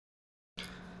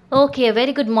Okay, a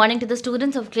very good morning to the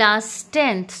students of class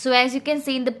 10th. So as you can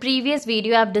see in the previous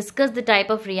video, I have discussed the type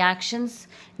of reactions.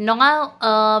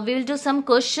 Now we will do some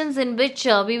questions in which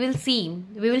we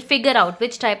will figure out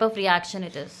which type of reaction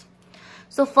it is.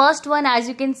 So first one, as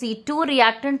you can see, two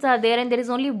reactants are there and there is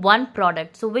only one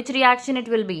product. So which reaction it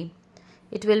will be?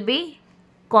 It will be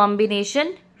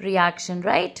combination reaction,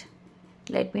 right?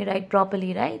 Let me write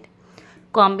properly, right?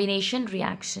 Combination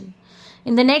reaction.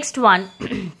 In the next one,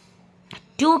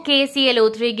 2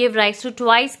 KClO3 give rise to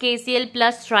twice KCl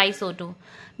plus thrice O2.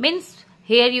 Means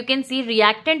here you can see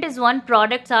reactant is 1,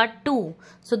 products are 2.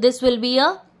 So this will be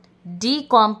a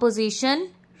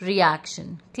decomposition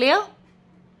reaction. Clear?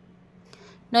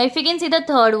 Now if you can see the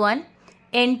third one,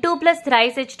 N2 plus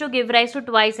thrice H2 give rise to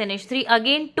twice NH3.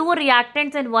 Again 2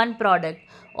 reactants and 1 product.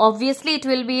 Obviously it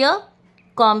will be a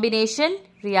combination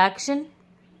reaction.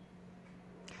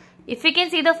 If you can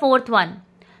see the fourth one,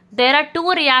 there are 2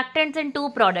 reactants and 2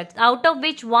 products, out of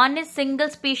which one is single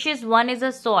species, one is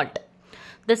a salt.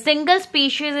 The single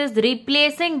species is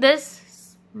replacing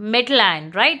this metal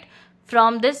ion, right,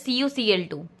 from this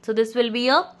CuCl2. So this will be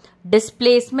a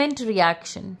displacement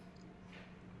reaction.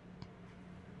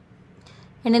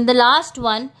 And in the last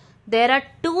one, there are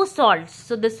 2 salts.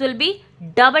 So this will be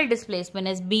double displacement,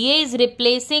 as Ba is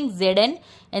replacing Zn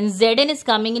and Zn is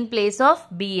coming in place of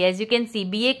Ba. As you can see,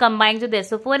 Ba combines with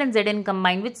SO4 and Zn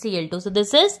combined with Cl2. So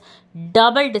this is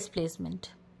double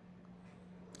displacement.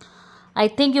 I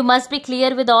think you must be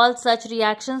clear with all such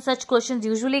reactions. Such questions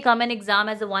usually come in exam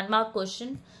as a 1-mark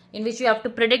question in which you have to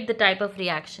predict the type of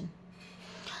reaction.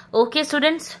 Okay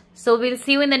students, so we'll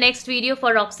see you in the next video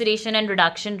for oxidation and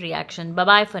reduction reaction.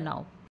 Bye-bye for now.